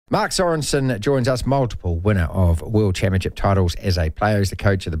Mark Sorenson joins us, multiple winner of World Championship titles as a player. He's the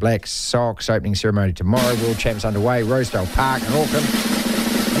coach of the Black Sox. Opening ceremony tomorrow. World Champs underway. Rosedale Park in Auckland.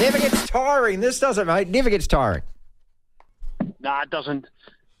 Never gets tiring. This doesn't, mate. Never gets tiring. No, it doesn't.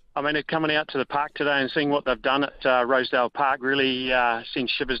 I mean, coming out to the park today and seeing what they've done at Rosedale Park really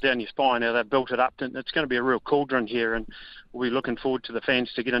sends shivers down your spine. How they've built it up. And it's going to be a real cauldron here, and we'll be looking forward to the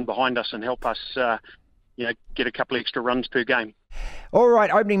fans to get in behind us and help us get a couple of extra runs per game. All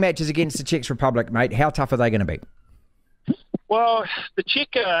right, opening matches against the Czech Republic, mate. How tough are they going to be? Well, the Czech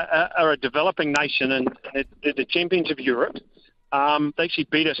are a developing nation, and they're the champions of Europe. They actually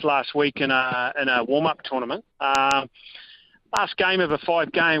beat us last week in a warm-up tournament. Last game of a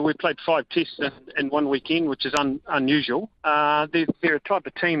 5-game, we played 5 tests in one weekend, which is unusual. They're a type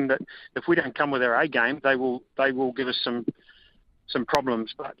of team that if we don't come with our A game, they will give us some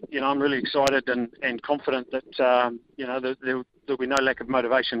problems. But I'm really excited and confident that there'll be no lack of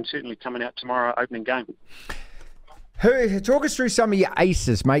motivation. Certainly coming out tomorrow, opening game. Talk us through some of your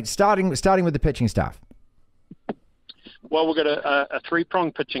aces, mate. Starting with the pitching staff. Well, we've got a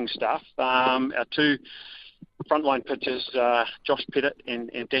 3-pronged pitching staff. Our 2 frontline pitchers, Josh Pettit and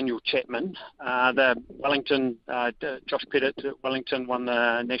Daniel Chapman. The Wellington, Josh Pettit at Wellington won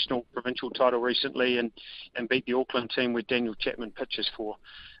the national provincial title recently and beat the Auckland team with Daniel Chapman pitches for.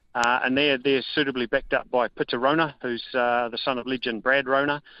 And they're suitably backed up by Peter Rona, who's the son of legend Brad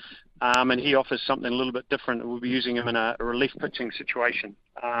Rona. And he offers something a little bit different. We'll be using him in a relief pitching situation.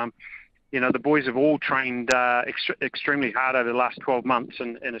 The boys have all trained extremely hard over the last 12 months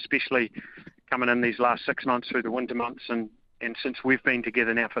and especially coming in these last 6 months through the winter months and since we've been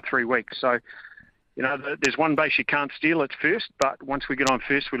together now for 3 weeks. So, there's one base you can't steal, it's first, but once we get on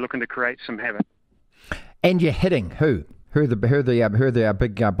first, we're looking to create some havoc. And you're hitting who? Who are the big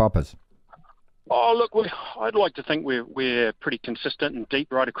boppers? Oh, look, I'd like to think we're pretty consistent and deep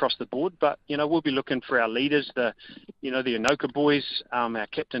right across the board, but, we'll be looking for our leaders, the Anoka boys, our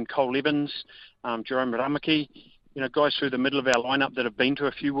captain Cole Evans, Jerome Ramaki, guys through the middle of our lineup that have been to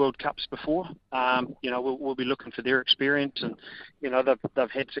a few World Cups before. We'll be looking for their experience, and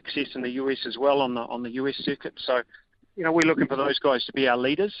they've had success in the US as well on the US circuit. So, we're looking for those guys to be our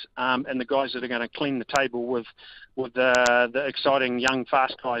leaders, and the guys that are going to clean the table with the exciting young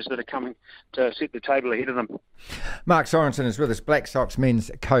fast guys that are coming to set the table ahead of them. Mark Sorenson is with us, Black Sox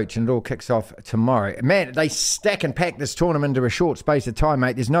men's coach, and it all kicks off tomorrow. Man, they stack and pack this tournament into a short space of time,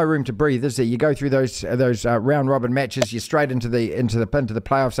 mate. There's no room to breathe, is there? You go through those round robin matches, you're straight into the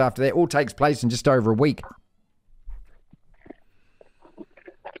playoffs after that. All takes place in just over a week.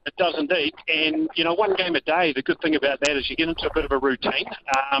 It does indeed. And, one game a day, the good thing about that is you get into a bit of a routine.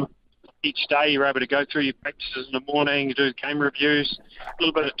 Each day you're able to go through your practices in the morning, you do game reviews, a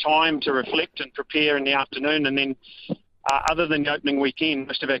little bit of time to reflect and prepare in the afternoon. And then other than the opening weekend,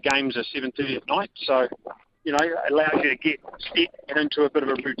 most of our games are 7:30 at night. So, it allows you to get set and into a bit of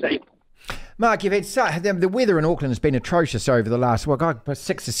a routine. Mark, you've had the weather in Auckland has been atrocious over the last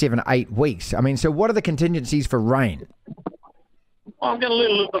 6 to 7, 8 weeks. I mean, so what are the contingencies for rain? Well, I'm going to learn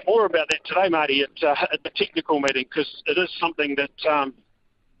a little bit more about that today, Marty, at the technical meeting, because it is something that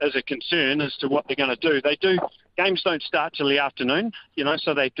is a concern as to what they're going to do. Games don't start till the afternoon,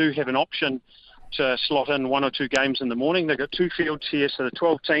 so they do have an option to slot in 1 or 2 games in the morning. They've got 2 fields here, so the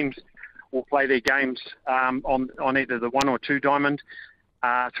 12 teams will play their games on either the 1 or 2 diamond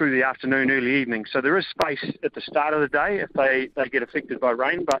through the afternoon, early evening. So there is space at the start of the day if they get affected by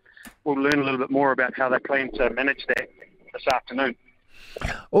rain, but we'll learn a little bit more about how they plan to manage that this afternoon.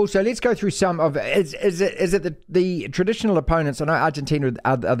 Also, let's go through some of is it the traditional opponents? I know Argentina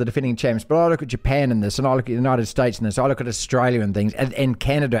are the defending champs, but I look at Japan in this, and I look at the United States in this, I look at Australia and things, and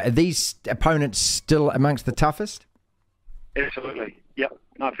Canada. Are these opponents still amongst the toughest? Absolutely, yep,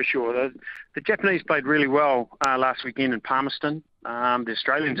 no, for sure. The Japanese played really well last weekend in Palmerston. The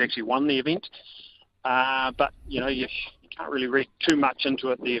Australians actually won the event, but you can't really read too much into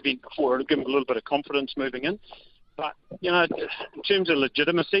it. The event before it'll give them a little bit of confidence moving in. But, in terms of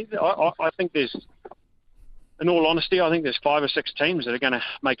legitimacy, I think there's, in all honesty, I think there's 5 or 6 teams that are going to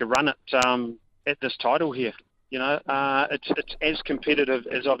make a run at this title here. It's as competitive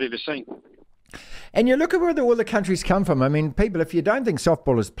as I've ever seen. And you look at where all the countries come from. I mean, people, if you don't think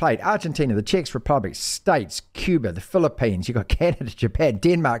softball is played, Argentina, the Czech Republic, States, Cuba, the Philippines, you've got Canada, Japan,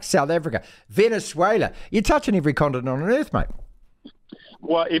 Denmark, South Africa, Venezuela. You're touching every continent on Earth, mate.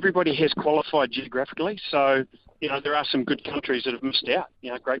 Well, everybody has qualified geographically, so there are some good countries that have missed out.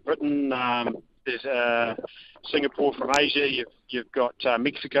 Great Britain, there's Singapore from Asia, you've got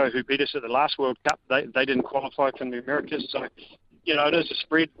Mexico who beat us at the last World Cup. They didn't qualify from the Americas, so it is a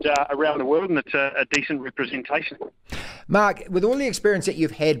spread around the world, and it's a decent representation. Mark, with all the experience that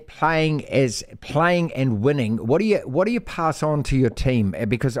you've had playing and winning, what do you pass on to your team?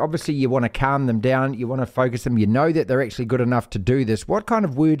 Because obviously you want to calm them down, you want to focus them, you know that they're actually good enough to do this. What kind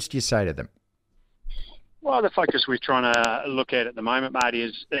of words do you say to them? Well, the focus we're trying to look at the moment, Marty,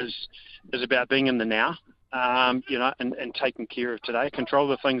 is about being in the now, and taking care of today. Control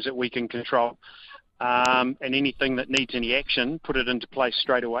the things that we can control, and anything that needs any action, put it into place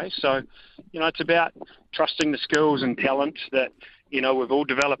straight away. So, it's about trusting the skills and talent that, we've all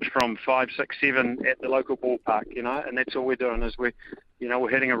developed from 5, 6, 7 at the local ballpark, and that's all we're doing is we're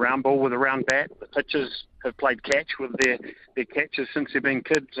hitting a round ball with a round bat. The pitchers have played catch with their catches since they've been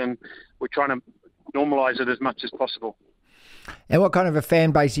kids, and we're trying to normalise it as much as possible. And what kind of a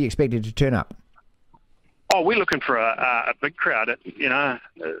fan base are you expected to turn up? Oh, we're looking for a big crowd.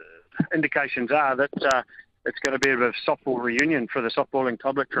 Indications are that it's going to be a bit of a softball reunion for the softballing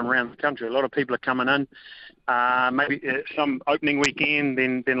public from around the country. A lot of people are coming in, maybe some opening weekend,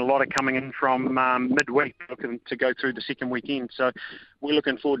 then a lot are coming in from midweek looking to go through the second weekend. So we're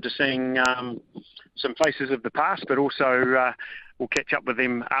looking forward to seeing some faces of the past, but also we'll catch up with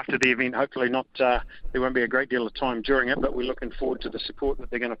them after the event. Hopefully not, there won't be a great deal of time during it, but we're looking forward to the support that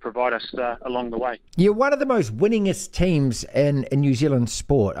they're going to provide us along the way. You're one of the most winningest teams in New Zealand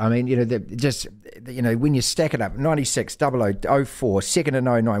sport. I mean, when you stack it up, 96, 00, 04, second in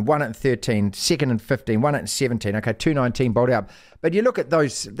 09, won it in 13, second in 15, won it in 17, okay, 219 bowled out. But you look at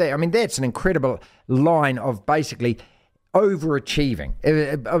those, that's an incredible line of basically overachieving.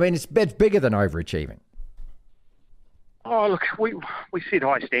 I mean, it's bigger than overachieving. Oh, look, we set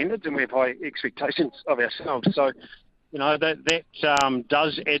high standards and we have high expectations of ourselves. So, that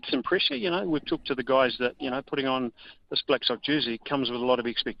does add some pressure. We've talked to the guys that, putting on this Black Sox jersey comes with a lot of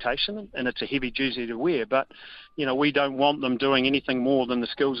expectation, and it's a heavy jersey to wear. But, we don't want them doing anything more than the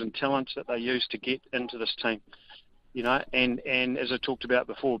skills and talents that they use to get into this team. And as I talked about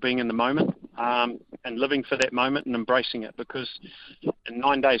before, being in the moment and living for that moment and embracing it, because in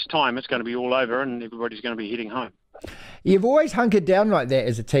 9 days' time, it's going to be all over and everybody's going to be heading home. You've always hunkered down like that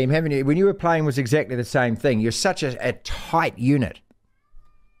as a team, haven't you? When you were playing, it was exactly the same thing. You're such a tight unit.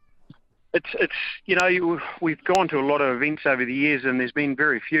 We've gone to a lot of events over the years, and there's been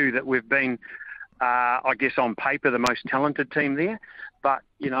very few that we've been, I guess, on paper, the most talented team there. But,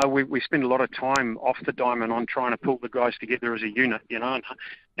 we spend a lot of time off the diamond on trying to pull the guys together as a unit,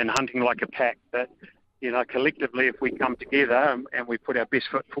 and hunting like a pack. That, collectively, if we come together and we put our best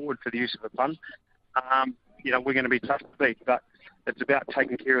foot forward, for the use of a pun, we're going to be tough to beat. But it's about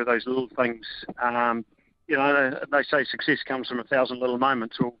taking care of those little things. They say success comes from 1,000 little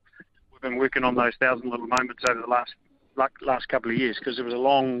moments. Well, we've been working on those 1,000 little moments over the last couple of years, because there was a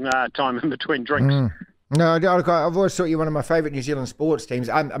long time in between drinks. No, I've always thought you're one of my favourite New Zealand sports teams.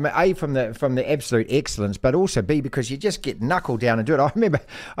 I mean, A, from the absolute excellence, but also B, because you just get knuckled down and do it. I remember,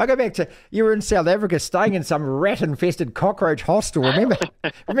 I go back to, you were in South Africa staying in some rat-infested cockroach hostel, remember?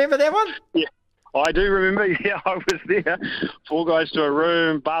 Remember that one? Yeah, I do remember. Yeah, I was there. 4 guys to a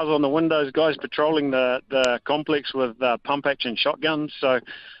room, bars on the windows, guys patrolling the complex with pump-action shotguns. So,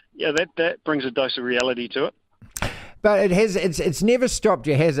 yeah, that brings a dose of reality to it. But it's never stopped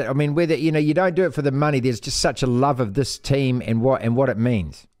you, has it? I mean, whether you don't do it for the money, there's just such a love of this team and what it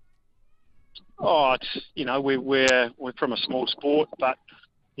means. Oh, it's we're from a small sport, but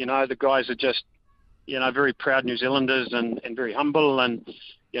the guys are just very proud New Zealanders and very humble and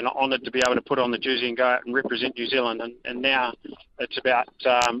honoured to be able to put on the jersey and go out and represent New Zealand. And now it's about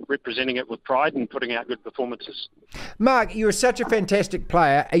representing it with pride and putting out good performances. Mark, you're such a fantastic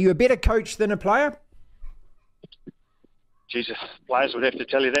player. Are you a better coach than a player? Jesus, players would have to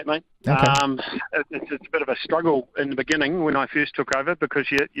tell you that, mate. Okay. It's a bit of a struggle in the beginning when I first took over, because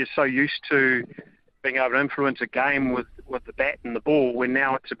you're so used to being able to influence a game with the bat and the ball, when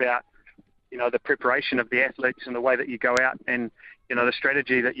now it's about, the preparation of the athletes and the way that you go out and, the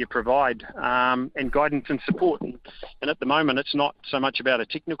strategy that you provide, and guidance and support. And at the moment, it's not so much about a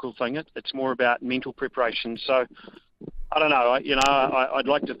technical thing. It's more about mental preparation. So, I don't know. I'd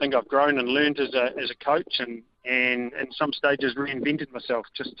like to think I've grown and learned as a coach, and in some stages reinvented myself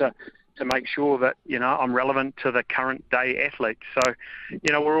just to make sure that I'm relevant to the current day athletes. So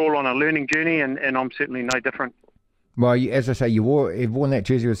we're all on a learning journey, and I'm certainly no different. Well, as I say, you've worn that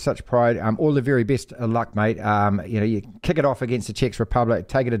jersey with such pride. All the very best of luck, mate. You kick it off against the Czech Republic,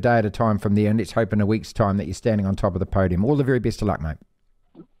 take it a day at a time from there, and let's hope in a week's time that you're standing on top of the podium. All the very best of luck, mate.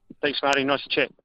 Thanks, Marty. Nice to chat.